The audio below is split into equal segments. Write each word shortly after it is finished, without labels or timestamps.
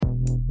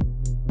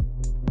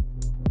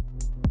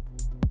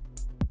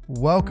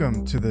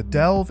Welcome to the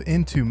Delve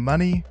Into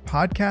Money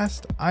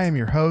podcast. I am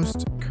your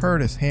host,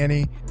 Curtis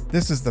Haney.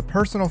 This is the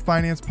personal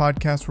finance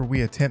podcast where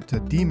we attempt to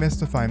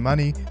demystify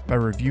money by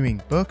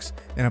reviewing books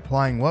and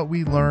applying what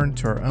we learn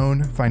to our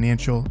own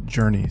financial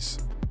journeys.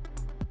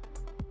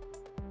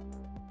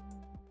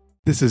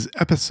 This is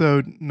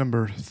episode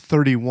number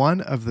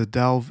 31 of the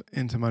Delve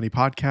Into Money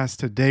podcast.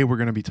 Today, we're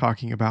going to be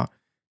talking about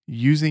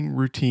using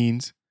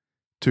routines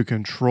to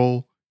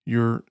control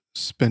your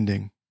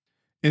spending.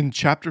 In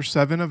chapter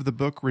 7 of the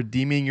book,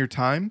 Redeeming Your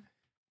Time,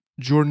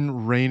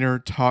 Jordan Raynor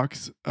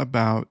talks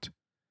about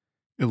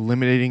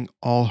eliminating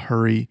all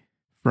hurry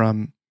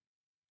from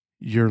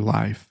your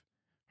life.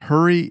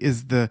 Hurry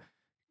is the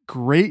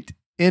great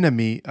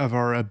enemy of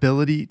our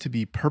ability to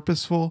be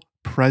purposeful,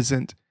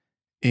 present,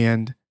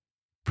 and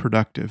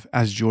productive,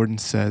 as Jordan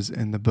says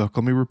in the book.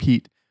 Let me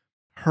repeat.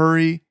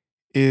 Hurry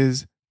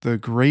is the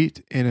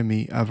great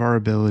enemy of our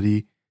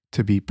ability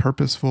to be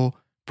purposeful,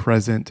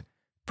 present,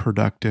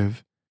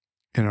 productive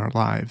in our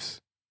lives.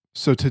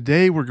 So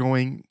today we're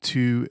going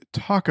to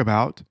talk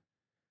about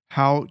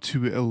how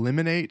to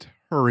eliminate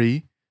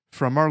hurry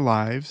from our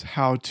lives,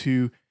 how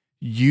to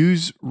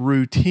use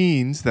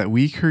routines that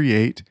we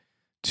create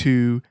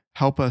to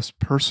help us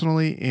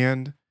personally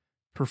and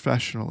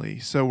professionally.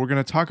 So we're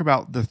going to talk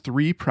about the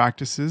 3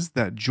 practices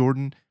that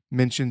Jordan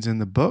mentions in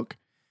the book,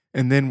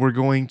 and then we're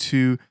going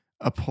to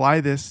apply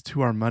this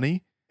to our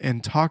money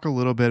and talk a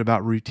little bit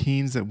about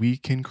routines that we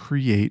can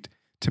create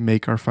to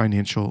make our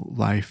financial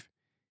life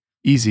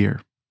easier.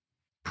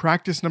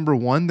 Practice number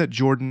 1 that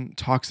Jordan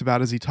talks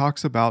about is he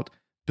talks about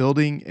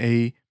building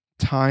a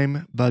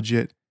time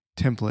budget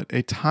template.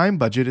 A time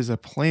budget is a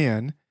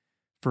plan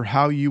for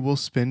how you will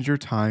spend your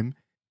time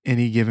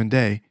any given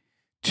day.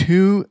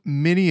 Too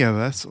many of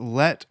us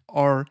let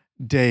our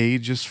day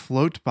just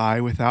float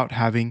by without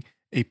having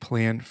a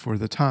plan for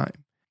the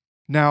time.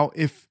 Now,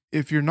 if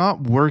you're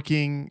not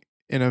working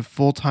in a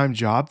full-time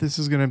job, this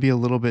is going to be a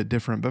little bit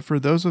different. But for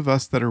those of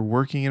us that are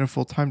working in a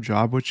full-time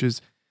job, which is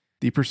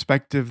the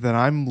perspective that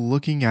I'm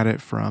looking at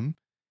it from,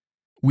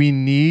 we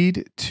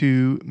need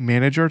to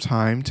manage our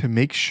time to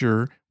make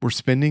sure we're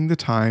spending the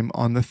time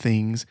on the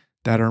things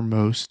that are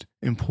most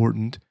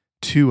important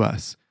to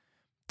us.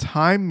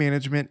 Time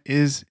management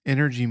is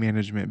energy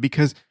management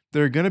because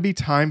there are going to be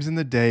times in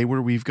the day where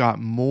we've got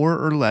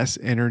more or less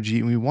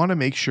energy, and we want to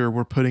make sure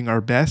we're putting our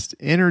best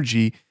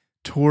energy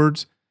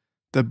towards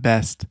the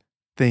best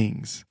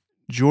things.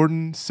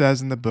 Jordan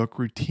says in the book,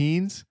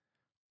 routines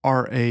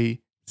are a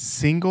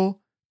single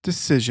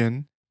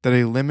decision that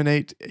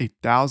eliminate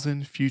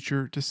 1,000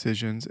 future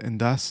decisions and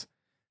thus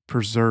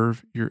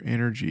preserve your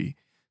energy.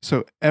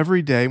 So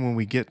every day when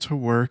we get to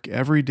work,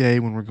 every day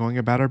when we're going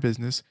about our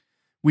business,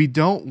 we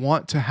don't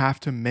want to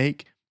have to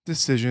make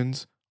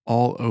decisions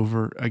all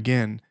over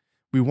again.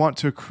 We want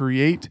to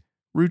create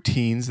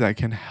routines that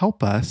can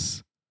help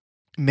us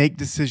make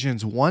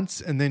decisions once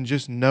and then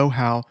just know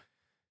how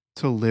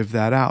to live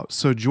that out.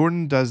 So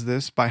Jordan does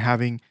this by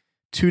having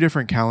 2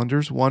 different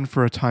calendars, one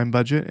for a time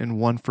budget and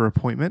one for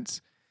appointments.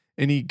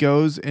 And he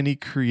goes and he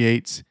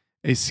creates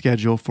a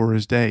schedule for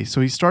his day. So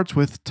he starts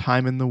with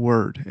time in the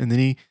Word, and then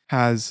he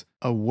has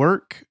a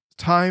work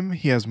time.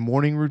 He has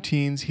morning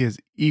routines. He has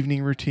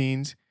evening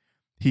routines.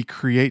 He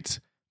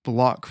creates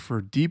block for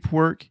deep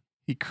work.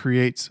 He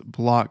creates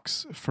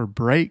blocks for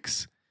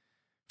breaks,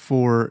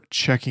 for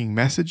checking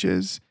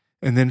messages,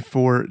 and then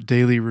for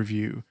daily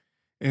review.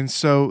 And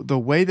so the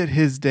way that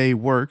his day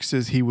works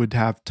is he would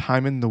have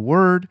time in the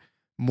Word,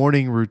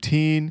 morning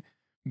routine,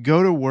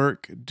 go to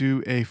work,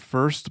 do a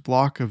first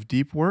block of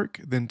deep work,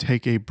 then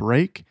take a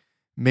break,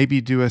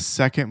 maybe do a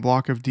second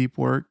block of deep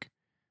work,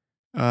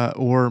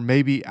 or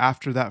maybe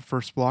after that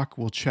first block,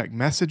 we'll check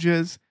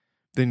messages,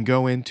 then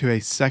go into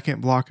a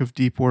second block of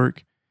deep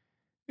work,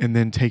 and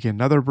then take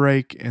another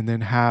break, and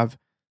then have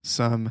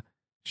some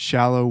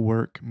shallow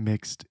work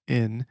mixed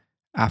in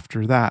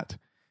after that.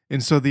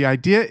 And so the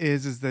idea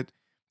is that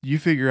you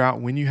figure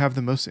out when you have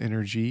the most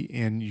energy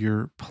and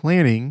you're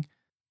planning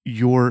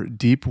your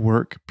deep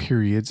work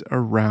periods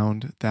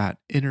around that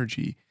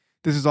energy.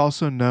 This is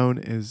also known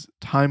as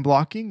time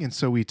blocking. And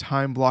so we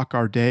time block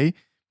our day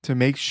to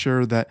make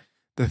sure that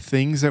the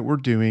things that we're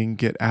doing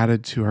get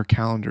added to our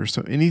calendar.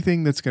 So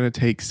anything that's going to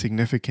take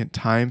significant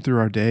time through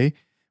our day,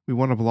 we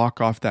want to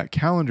block off that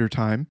calendar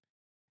time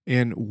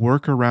and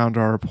work around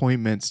our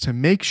appointments to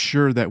make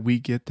sure that we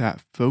get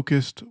that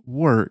focused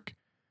work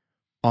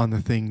on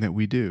the thing that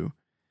we do.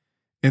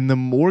 And the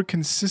more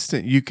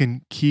consistent you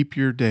can keep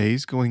your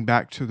days, going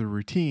back to the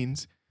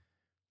routines,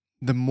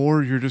 the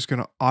more you're just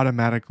going to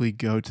automatically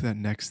go to that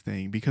next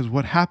thing. Because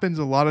what happens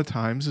a lot of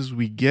times is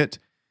we get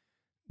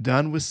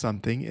done with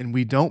something and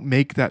we don't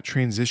make that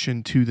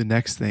transition to the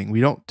next thing. We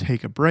don't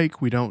take a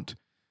break. We don't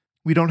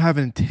have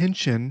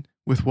intention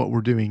with what we're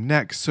doing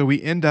next. So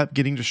we end up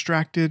getting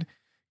distracted,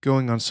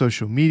 going on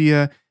social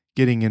media,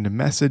 getting into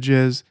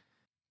messages,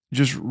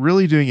 just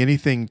really doing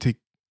anything to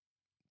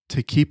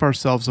keep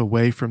ourselves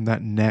away from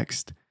that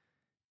next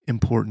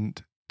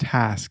important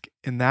task.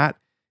 And that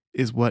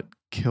is what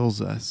kills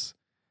us.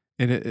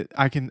 And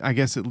I can, I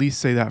guess, at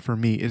least say that for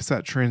me. It's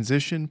that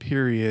transition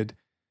period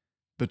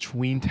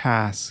between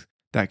tasks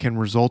that can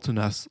result in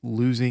us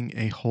losing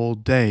a whole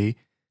day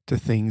to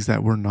things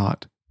that were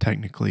not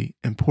technically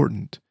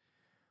important.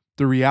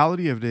 The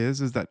reality of it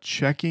is that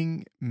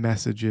checking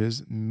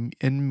messages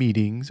in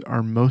meetings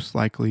are most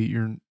likely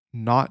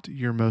not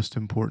your most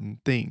important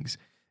things,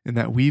 and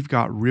that we've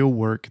got real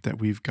work that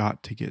we've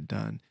got to get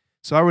done.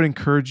 So I would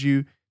encourage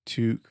you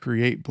to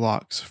create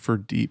blocks for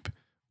deep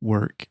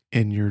work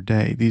in your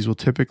day. These will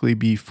typically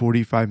be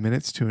 45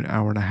 minutes to an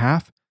hour and a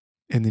half,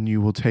 and then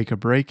you will take a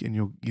break and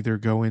you'll either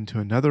go into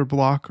another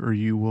block or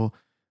you will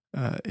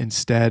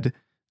instead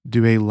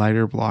do a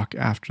lighter block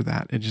after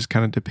that. It just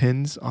kind of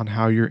depends on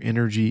how your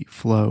energy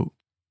flow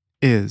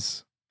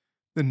is.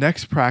 The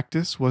next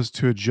practice was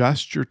to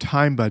adjust your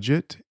time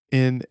budget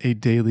in a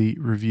daily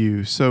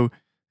review. So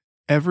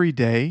every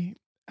day,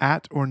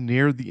 at or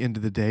near the end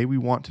of the day, we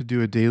want to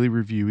do a daily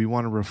review. We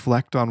want to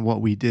reflect on what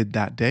we did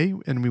that day,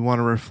 and we want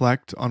to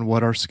reflect on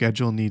what our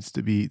schedule needs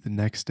to be the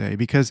next day.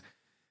 Because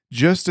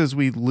just as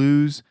we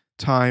lose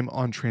time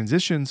on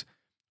transitions,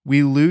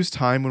 we lose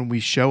time when we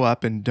show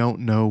up and don't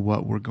know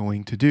what we're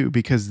going to do,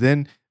 because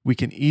then we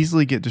can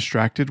easily get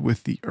distracted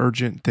with the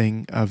urgent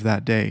thing of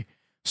that day.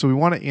 So we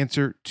want to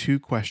answer two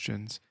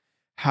questions.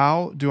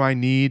 How do I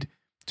need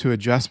to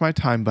adjust my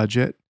time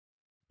budget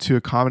to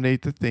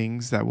accommodate the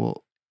things that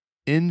will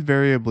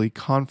invariably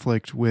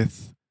conflict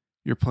with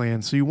your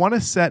plan? So you want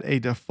to set a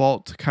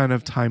default kind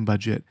of time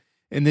budget,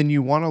 and then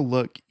you want to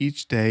look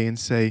each day and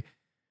say,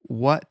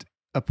 what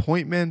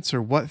appointments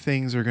or what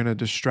things are going to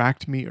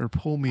distract me or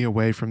pull me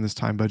away from this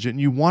time budget?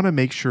 And you want to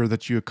make sure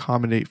that you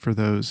accommodate for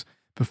those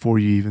before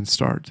you even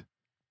start.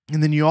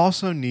 And then you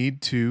also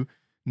need to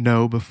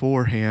know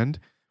beforehand,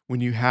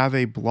 when you have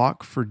a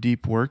block for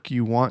deep work,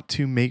 you want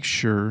to make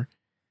sure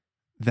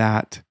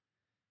that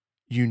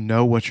you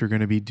know what you're going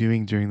to be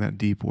doing during that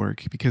deep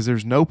work, because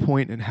there's no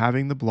point in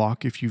having the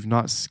block if you've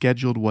not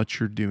scheduled what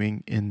you're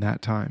doing in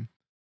that time.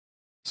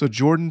 So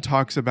Jordan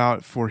talks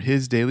about, for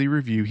his daily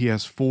review, he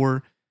has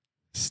 4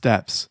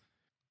 steps.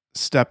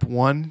 Step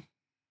 1,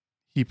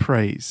 he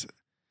prays.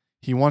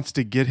 He wants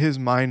to get his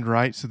mind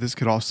right. So this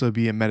could also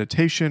be a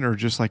meditation or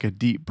just like a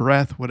deep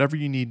breath, whatever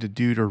you need to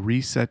do to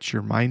reset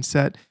your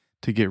mindset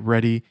to get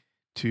ready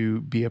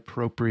to be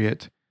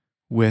appropriate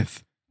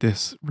with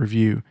this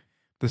review.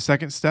 The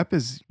second step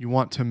is you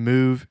want to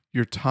move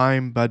your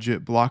time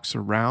budget blocks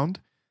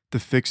around the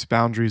fixed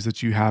boundaries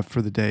that you have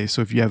for the day.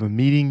 So if you have a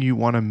meeting, you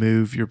want to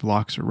move your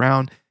blocks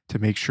around to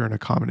make sure and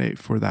accommodate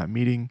for that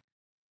meeting.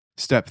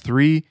 Step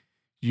 3,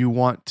 you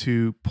want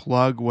to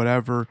plug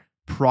whatever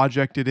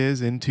project it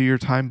is into your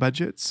time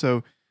budget.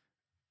 So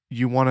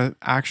you want to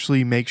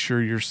actually make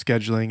sure you're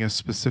scheduling a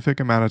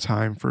specific amount of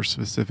time for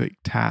specific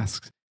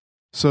tasks.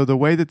 So the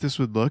way that this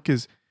would look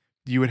is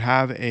you would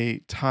have a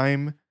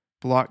time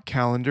block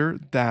calendar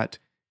that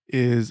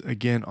is,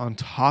 again, on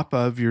top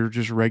of your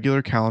just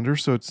regular calendar.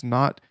 So it's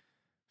not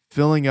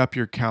filling up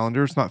your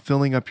calendar, it's not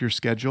filling up your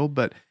schedule,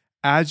 but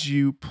as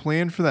you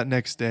plan for that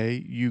next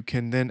day, you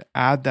can then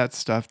add that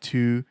stuff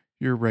to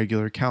your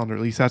regular calendar.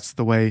 At least that's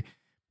the way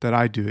that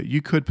I do it.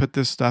 You could put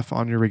this stuff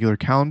on your regular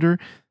calendar.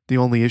 The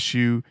only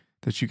issue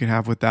that you can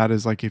have with that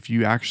is like if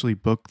you actually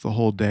book the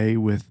whole day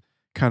with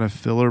kind of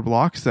filler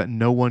blocks that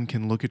no one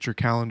can look at your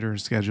calendar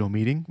and schedule a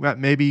meeting. That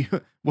may be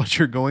what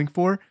you're going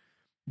for,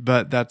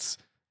 but that's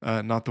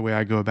not the way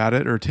I go about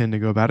it or tend to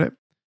go about it.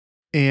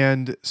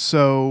 And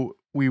so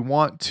we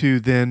want to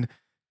then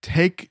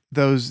take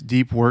those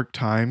deep work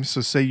times.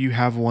 So say you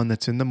have one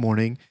that's in the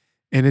morning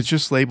and it's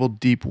just labeled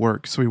deep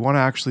work. So we want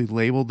to actually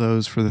label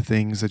those for the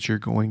things that you're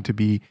going to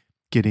be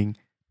getting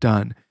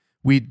done.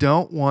 We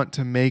don't want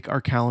to make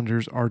our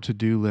calendars our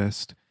to-do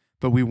list,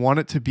 but we want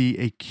it to be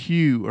a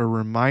cue or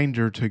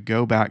reminder to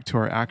go back to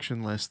our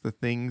action list, the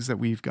things that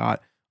we've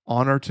got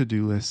on our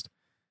to-do list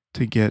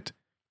to get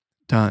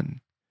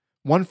done.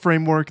 One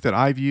framework that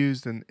I've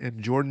used and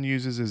Jordan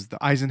uses is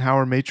the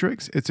Eisenhower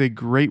matrix. It's a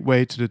great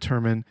way to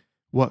determine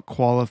what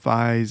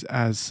qualifies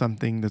as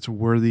something that's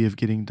worthy of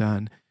getting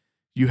done.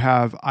 You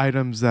have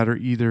items that are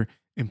either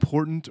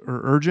important or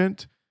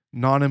urgent,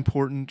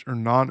 non-important or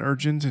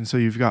non-urgent. And so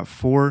you've got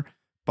 4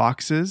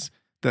 boxes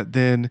that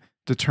then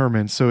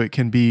determine. So it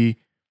can be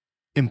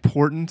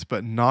important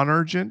but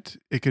non-urgent.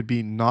 It could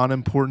be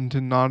non-important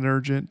and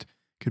non-urgent.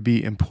 It could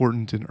be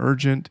important and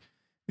urgent,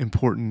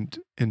 important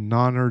and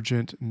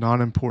non-urgent,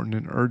 non-important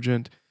and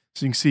urgent.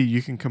 So you can see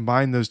you can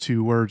combine those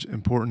 2 words,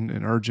 important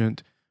and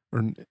urgent,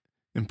 or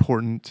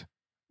important,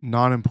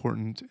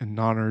 non-important, and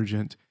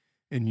non-urgent,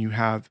 and you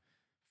have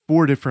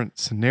 4 different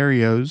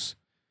scenarios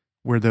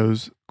where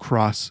those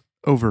cross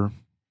over.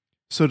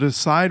 So to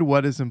decide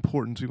what is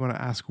important, we want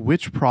to ask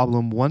which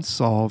problem, once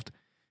solved,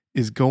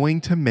 is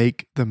going to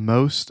make the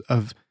most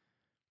of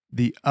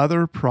the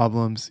other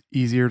problems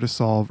easier to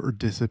solve or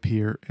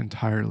disappear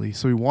entirely.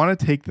 So we want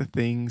to take the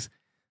things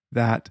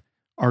that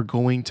are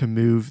going to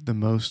move the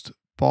most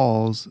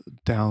balls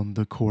down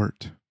the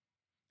court.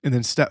 And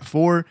then step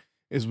 4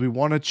 is we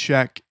want to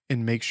check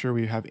and make sure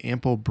we have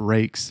ample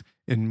breaks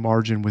and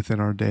margin within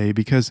our day,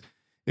 because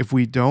If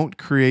we don't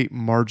create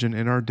margin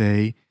in our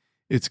day,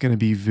 it's going to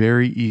be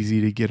very easy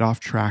to get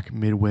off track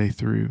midway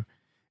through.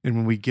 And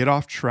when we get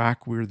off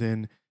track, we're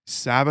then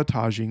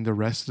sabotaging the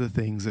rest of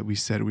the things that we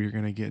said we were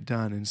going to get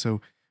done. And so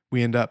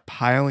we end up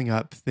piling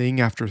up thing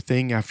after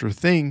thing after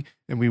thing,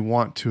 and we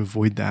want to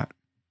avoid that.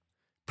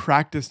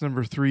 Practice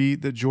number 3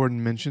 that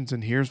Jordan mentions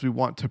in here is we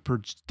want to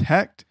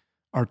protect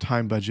our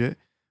time budget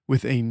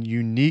with a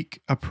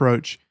unique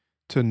approach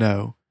to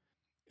no.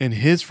 And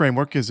his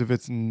framework is if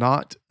it's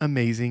not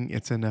amazing,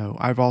 it's a no.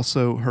 I've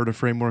also heard a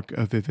framework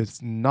of if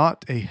it's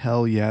not a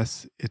hell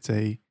yes, it's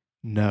a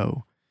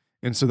no.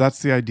 And so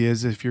that's the idea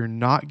is if you're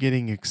not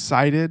getting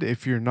excited,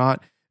 if you're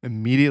not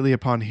immediately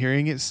upon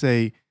hearing it,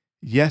 say,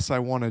 yes, I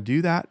want to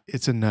do that,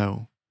 it's a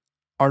no.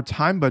 Our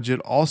time budget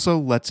also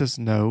lets us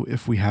know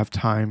if we have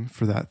time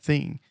for that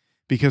thing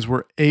because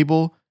we're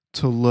able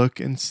to look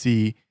and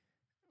see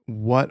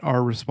what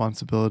our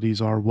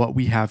responsibilities are, what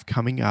we have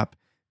coming up,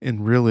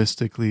 and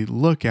realistically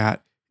look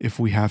at if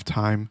we have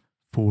time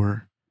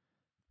for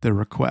the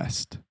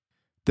request.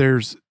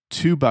 There's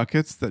 2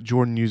 buckets that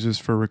Jordan uses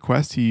for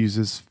requests. He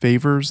uses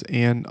favors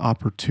and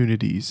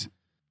opportunities.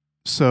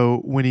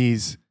 So when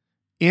he's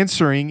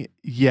answering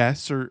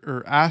yes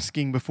or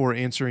asking before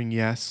answering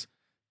yes,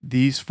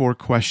 these 4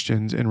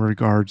 questions in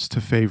regards to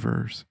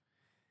favors.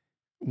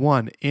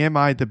 1, am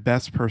I the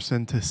best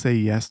person to say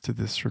yes to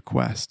this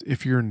request?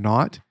 If you're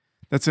not,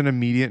 that's an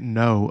immediate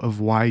no of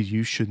why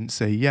you shouldn't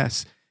say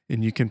yes,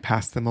 and you can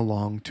pass them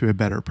along to a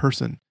better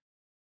person.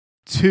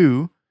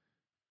 2,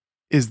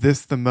 is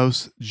this the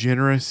most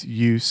generous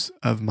use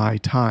of my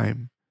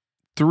time?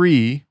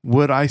 3,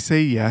 would I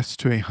say yes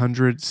to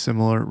 100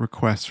 similar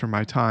requests for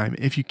my time?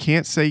 If you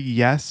can't say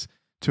yes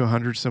to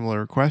 100 similar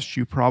requests,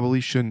 you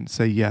probably shouldn't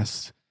say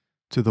yes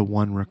to the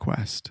 1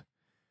 request.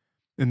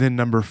 And then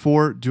number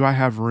 4, do I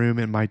have room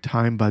in my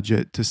time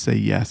budget to say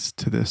yes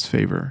to this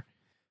favor?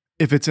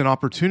 If it's an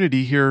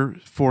opportunity, here are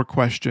 4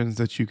 questions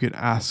that you could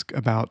ask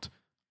about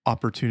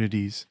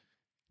opportunities.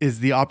 Is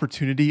the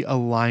opportunity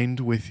aligned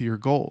with your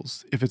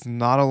goals? If it's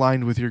not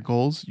aligned with your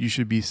goals, you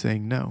should be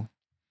saying no.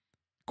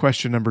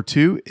 Question number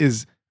 2,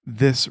 is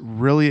this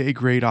really a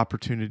great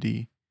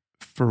opportunity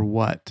for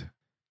what?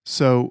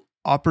 So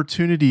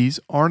opportunities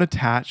aren't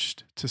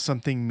attached to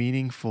something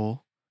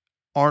meaningful,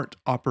 aren't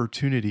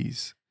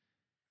opportunities.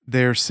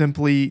 They're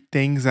simply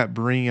things that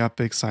bring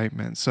up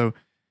excitement. So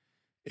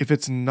if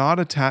it's not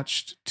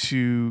attached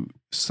to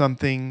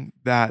something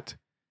that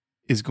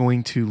is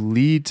going to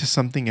lead to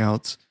something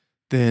else,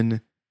 then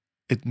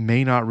it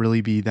may not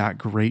really be that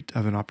great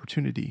of an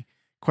opportunity.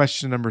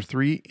 Question number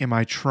 3, am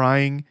I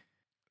trying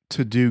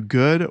to do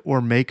good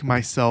or make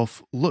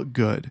myself look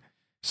good?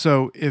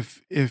 So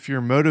if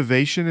your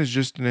motivation is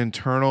just an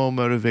internal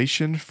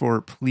motivation for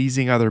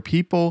pleasing other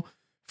people,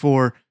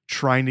 for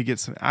trying to get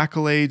some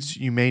accolades,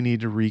 you may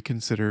need to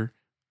reconsider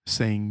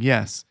saying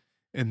yes.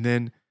 And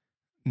then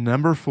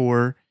number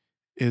 4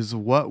 is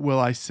what will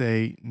I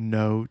say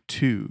no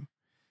to?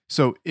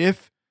 So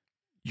if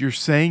you're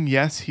saying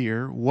yes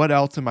here, what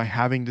else am I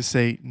having to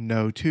say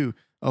no to?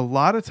 A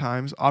lot of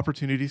times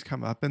opportunities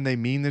come up and they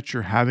mean that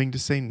you're having to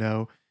say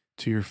no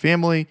to your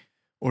family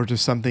or to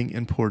something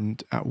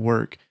important at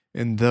work.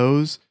 And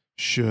those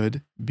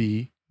should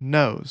be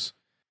no's.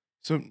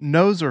 So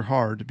no's are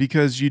hard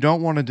because you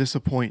don't want to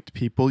disappoint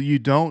people. You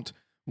don't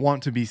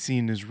want to be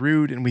seen as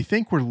rude. And we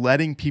think we're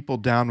letting people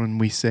down when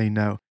we say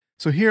no.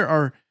 So here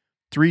are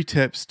 3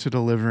 tips to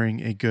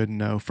delivering a good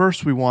no.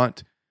 First, we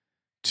want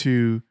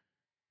to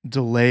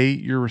delay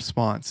your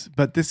response,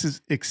 but this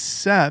is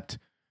except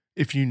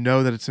if you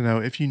know that it's a no.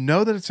 If you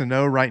know that it's a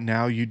no right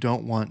now, you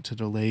don't want to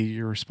delay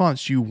your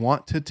response. You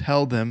want to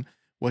tell them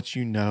what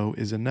you know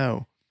is a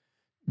no.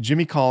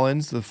 Jimmy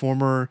Collins, the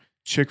former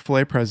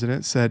Chick-fil-A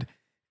president, said,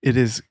 "It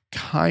is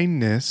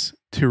kindness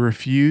to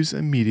refuse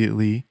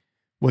immediately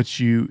what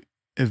you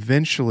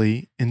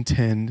eventually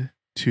intend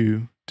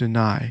to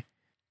deny."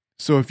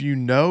 So if you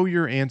know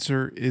your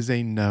answer is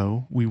a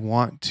no, we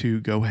want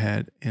to go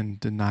ahead and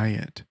deny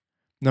it.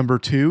 Number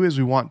 2 is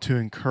we want to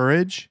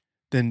encourage,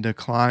 then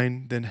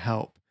decline, then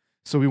help.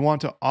 So we want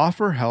to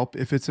offer help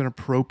if it's an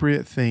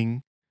appropriate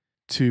thing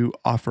to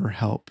offer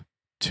help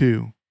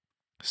to.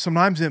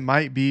 Sometimes it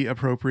might be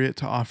appropriate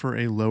to offer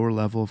a lower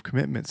level of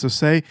commitment. So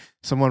say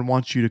someone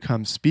wants you to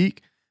come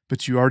speak,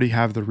 but you already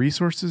have the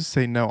resources.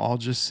 Say, no, I'll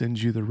just send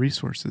you the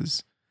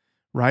resources,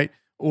 right?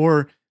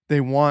 Or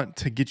they want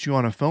to get you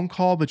on a phone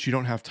call, but you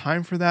don't have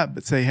time for that.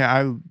 But say,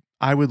 hey,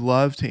 I would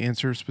love to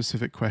answer a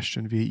specific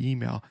question via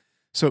email.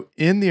 So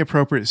in the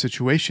appropriate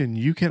situation,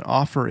 you can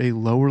offer a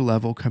lower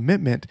level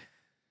commitment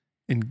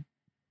and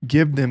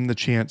give them the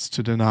chance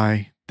to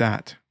deny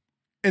that.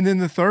 And then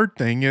the third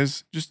thing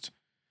is just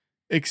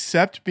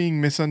accept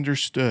being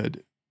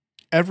misunderstood.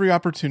 Every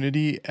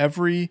opportunity,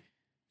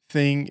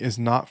 everything is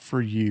not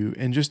for you.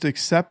 And just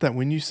accept that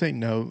when you say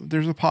no,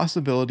 there's a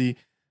possibility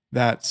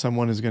that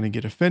someone is going to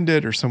get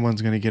offended or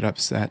someone's going to get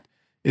upset.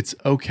 It's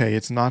okay.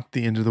 It's not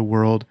the end of the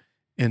world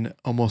in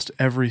almost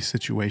every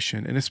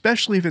situation. And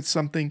especially if it's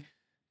something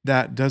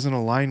that doesn't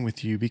align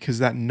with you, because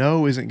that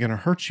no isn't going to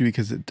hurt you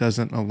because it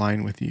doesn't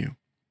align with you.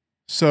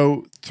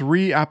 So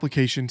 3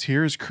 applications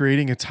here is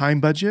creating a time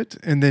budget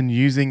and then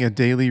using a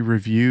daily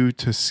review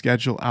to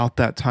schedule out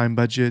that time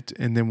budget.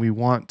 And then we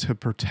want to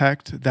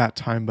protect that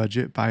time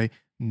budget by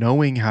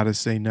knowing how to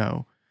say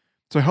no.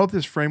 So I hope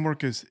this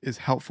framework is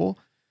helpful.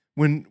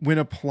 When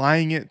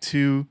applying it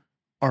to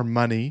our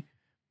money,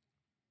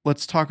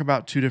 let's talk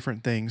about 2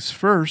 different things.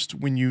 First,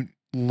 when you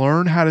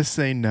learn how to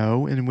say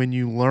no and when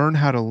you learn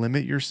how to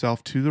limit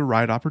yourself to the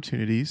right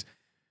opportunities,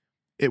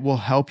 it will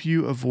help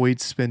you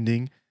avoid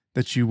spending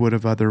that you would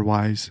have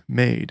otherwise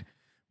made.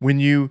 When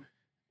you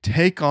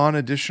take on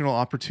additional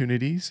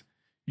opportunities,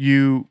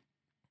 you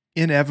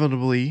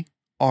inevitably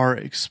are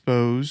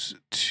exposed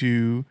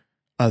to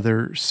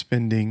other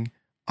spending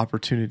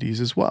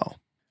opportunities as well.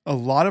 A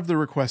lot of the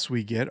requests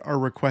we get are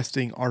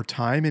requesting our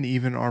time and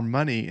even our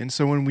money. And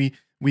so when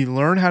we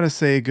learn how to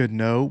say a good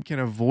no, we can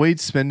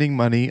avoid spending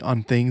money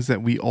on things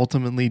that we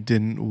ultimately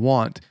didn't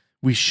want.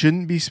 We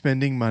shouldn't be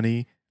spending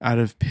money out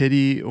of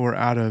pity or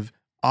out of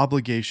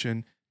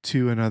obligation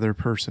to another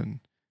person.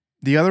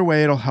 The other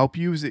way it'll help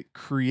you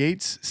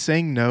is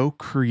saying no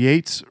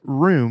creates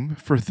room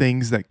for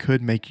things that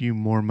could make you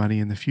more money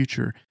in the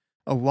future.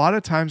 A lot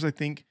of times I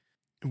think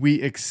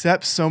we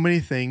accept so many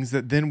things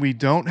that then we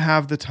don't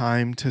have the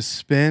time to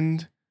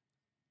spend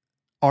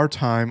our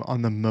time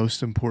on the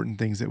most important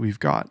things that we've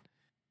got.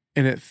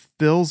 And it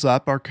fills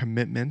up our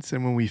commitments.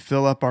 And when we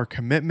fill up our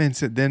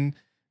commitments, it then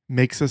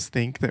makes us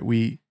think that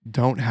we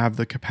don't have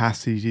the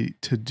capacity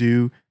to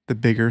do the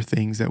bigger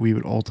things that we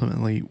would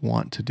ultimately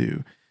want to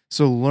do.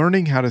 So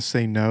learning how to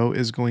say no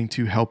is going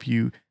to help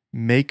you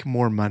make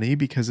more money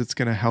because it's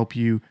going to help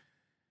you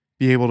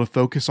be able to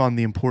focus on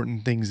the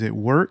important things at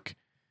work.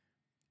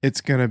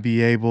 It's going to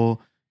be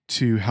able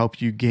to help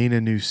you gain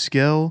a new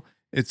skill.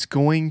 It's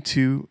going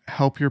to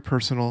help your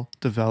personal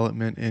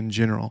development in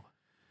general.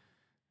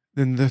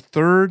 Then the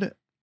third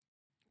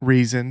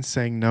reason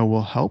saying no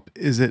will help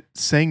is that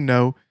saying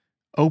no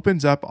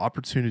opens up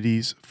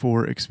opportunities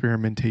for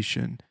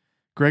experimentation.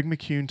 Greg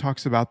McKeown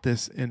talks about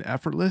this in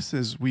Effortless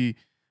as we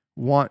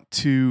want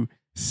to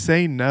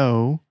say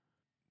no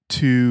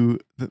to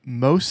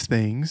most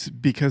things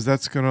because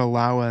that's going to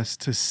allow us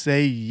to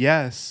say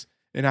yes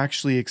and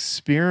actually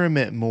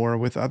experiment more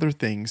with other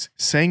things.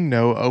 Saying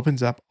no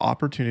opens up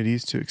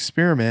opportunities to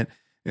experiment,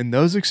 and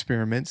those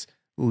experiments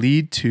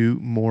lead to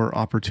more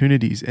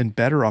opportunities and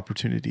better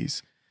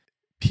opportunities.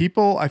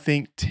 People, I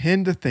think,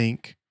 tend to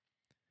think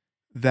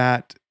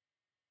that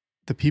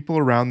the people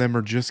around them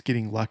are just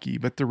getting lucky,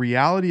 but the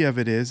reality of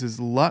it is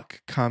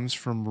luck comes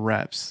from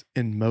reps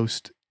in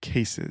most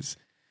cases.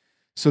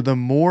 So the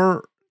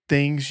more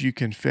things you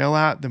can fail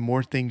at, the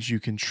more things you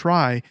can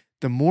try,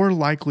 the more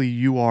likely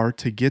you are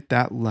to get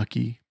that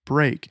lucky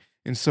break.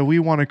 And so we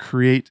want to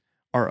create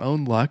our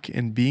own luck,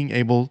 and being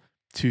able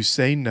to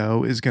say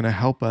no is going to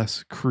help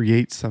us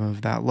create some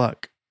of that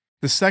luck.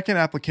 The second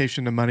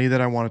application to money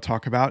that I want to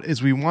talk about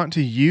is we want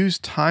to use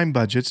time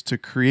budgets to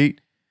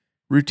create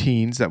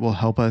routines that will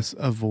help us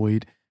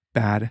avoid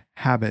bad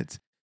habits.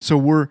 So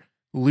we're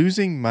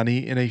losing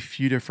money in a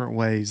few different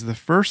ways. The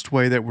first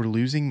way that we're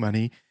losing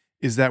money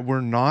is that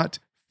we're not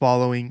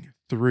following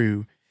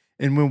through.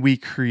 And when we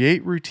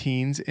create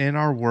routines in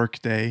our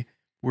workday,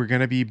 we're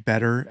going to be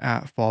better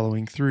at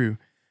following through.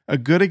 A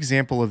good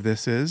example of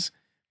this is,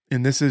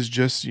 and this is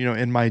just,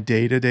 in my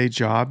day-to-day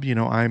job,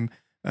 I'm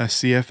a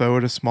CFO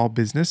at a small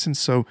business. And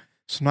so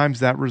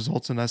sometimes that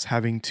results in us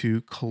having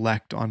to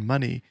collect on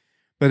money.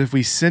 But if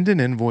we send an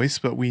invoice,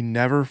 but we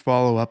never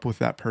follow up with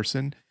that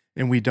person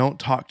and we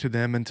don't talk to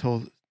them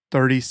until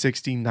 30,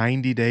 60,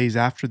 90 days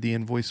after the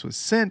invoice was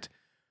sent,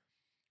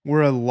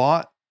 we're a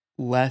lot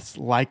less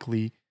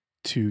likely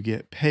to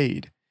get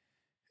paid.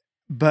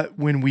 But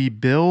when we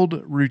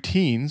build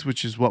routines,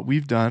 which is what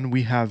we've done,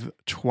 we have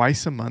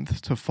twice a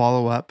month to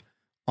follow up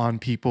on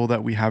people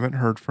that we haven't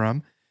heard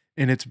from,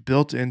 and it's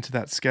built into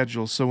that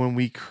schedule. So when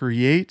we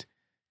create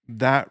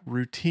that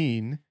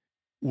routine,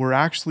 we're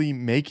actually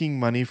making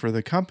money for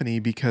the company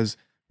because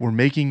we're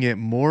making it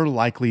more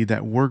likely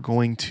that we're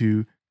going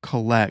to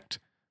collect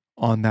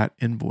on that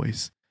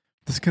invoice.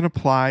 This can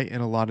apply in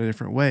a lot of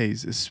different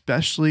ways,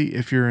 especially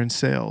if you're in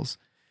sales.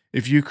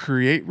 If you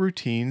create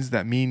routines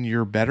that mean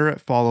you're better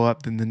at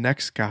follow-up than the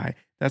next guy,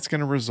 that's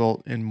going to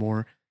result in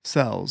more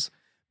sales.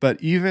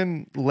 But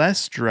even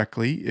less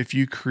directly, if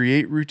you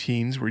create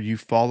routines where you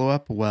follow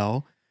up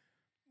well,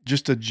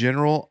 just a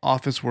general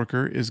office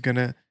worker is going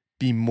to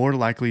be more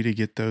likely to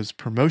get those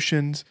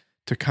promotions,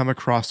 to come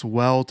across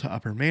well to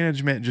upper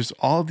management, just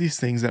all of these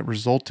things that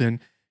result in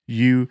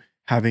you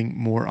having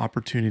more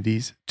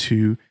opportunities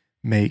to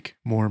make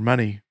more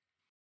money.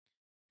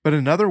 But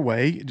another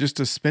way,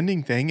 just a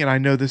spending thing, and I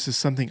know this is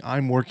something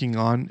I'm working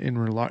on in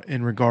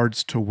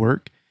regards to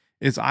work,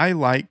 is I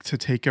like to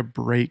take a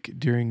break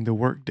during the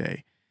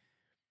workday.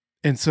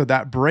 And so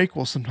that break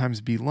will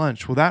sometimes be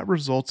lunch. Well, that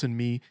results in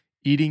me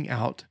eating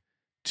out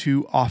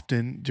too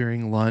often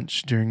during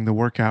lunch, during the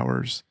work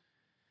hours.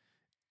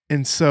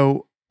 And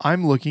so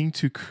I'm looking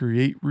to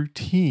create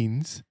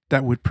routines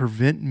that would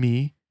prevent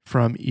me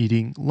from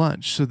eating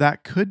lunch. So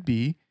that could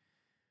be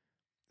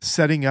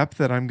setting up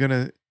that I'm going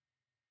to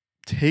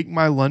take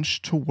my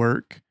lunch to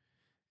work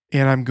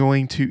and I'm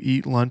going to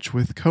eat lunch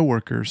with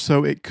coworkers.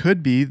 So it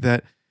could be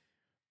that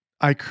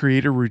I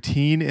create a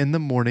routine in the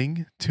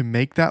morning to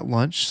make that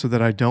lunch so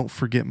that I don't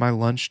forget my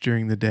lunch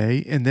during the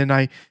day. And then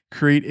I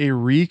create a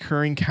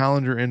recurring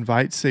calendar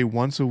invite, say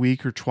once a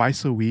week or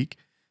twice a week,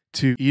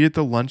 to eat at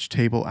the lunch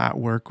table at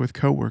work with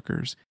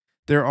coworkers.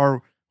 There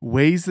are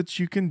ways that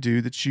you can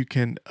do that you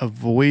can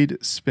avoid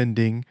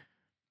spending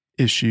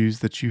issues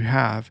that you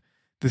have.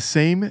 The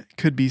same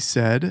could be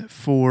said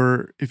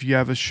for if you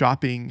have a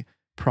shopping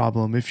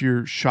problem, if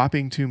you're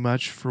shopping too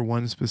much for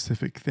one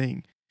specific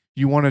thing.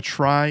 You want to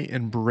try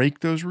and break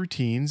those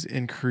routines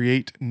and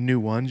create new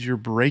ones. You're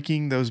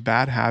breaking those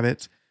bad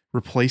habits,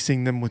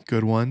 replacing them with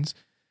good ones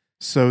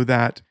so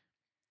that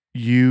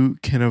you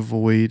can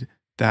avoid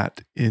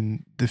that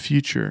in the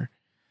future.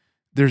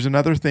 There's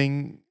another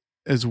thing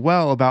as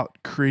well about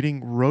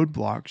creating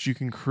roadblocks. You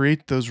can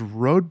create those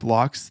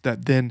roadblocks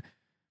that then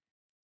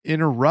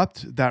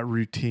interrupt that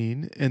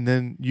routine, and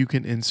then you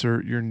can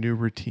insert your new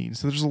routine.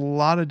 So there's a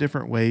lot of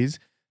different ways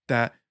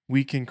that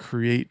we can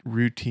create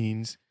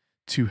routines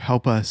to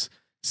help us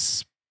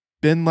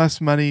spend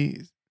less money,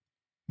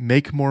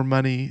 make more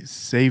money,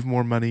 save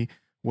more money,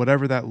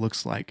 whatever that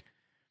looks like.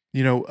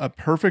 You know, a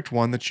perfect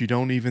one that you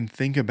don't even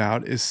think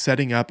about is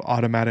setting up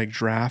automatic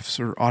drafts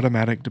or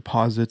automatic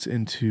deposits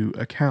into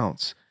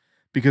accounts.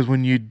 Because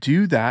when you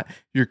do that,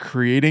 you're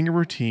creating a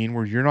routine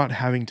where you're not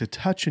having to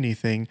touch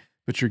anything,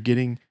 but you're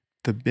getting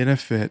the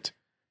benefit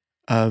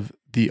of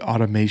the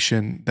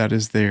automation that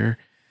is there.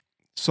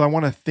 So I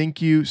want to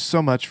thank you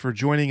so much for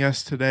joining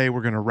us today.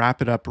 We're going to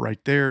wrap it up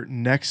right there.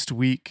 Next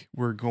week,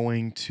 we're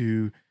going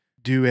to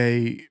do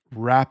a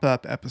wrap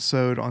up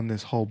episode on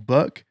this whole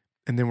book,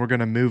 and then we're going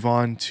to move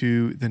on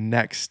to the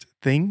next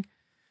thing.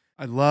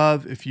 I'd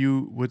love if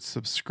you would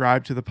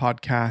subscribe to the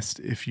podcast.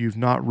 If you've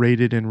not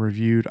rated and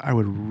reviewed, I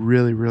would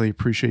really, really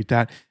appreciate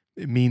that.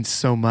 It means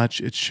so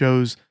much. It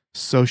shows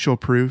social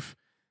proof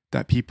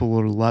that people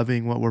are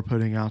loving what we're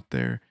putting out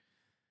there.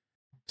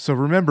 So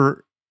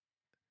remember,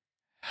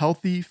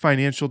 healthy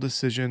financial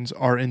decisions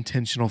are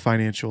intentional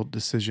financial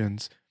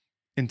decisions.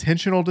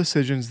 Intentional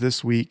decisions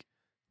this week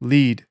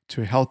lead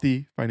to a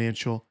healthy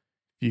financial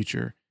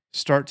future.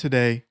 Start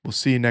today. We'll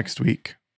see you next week.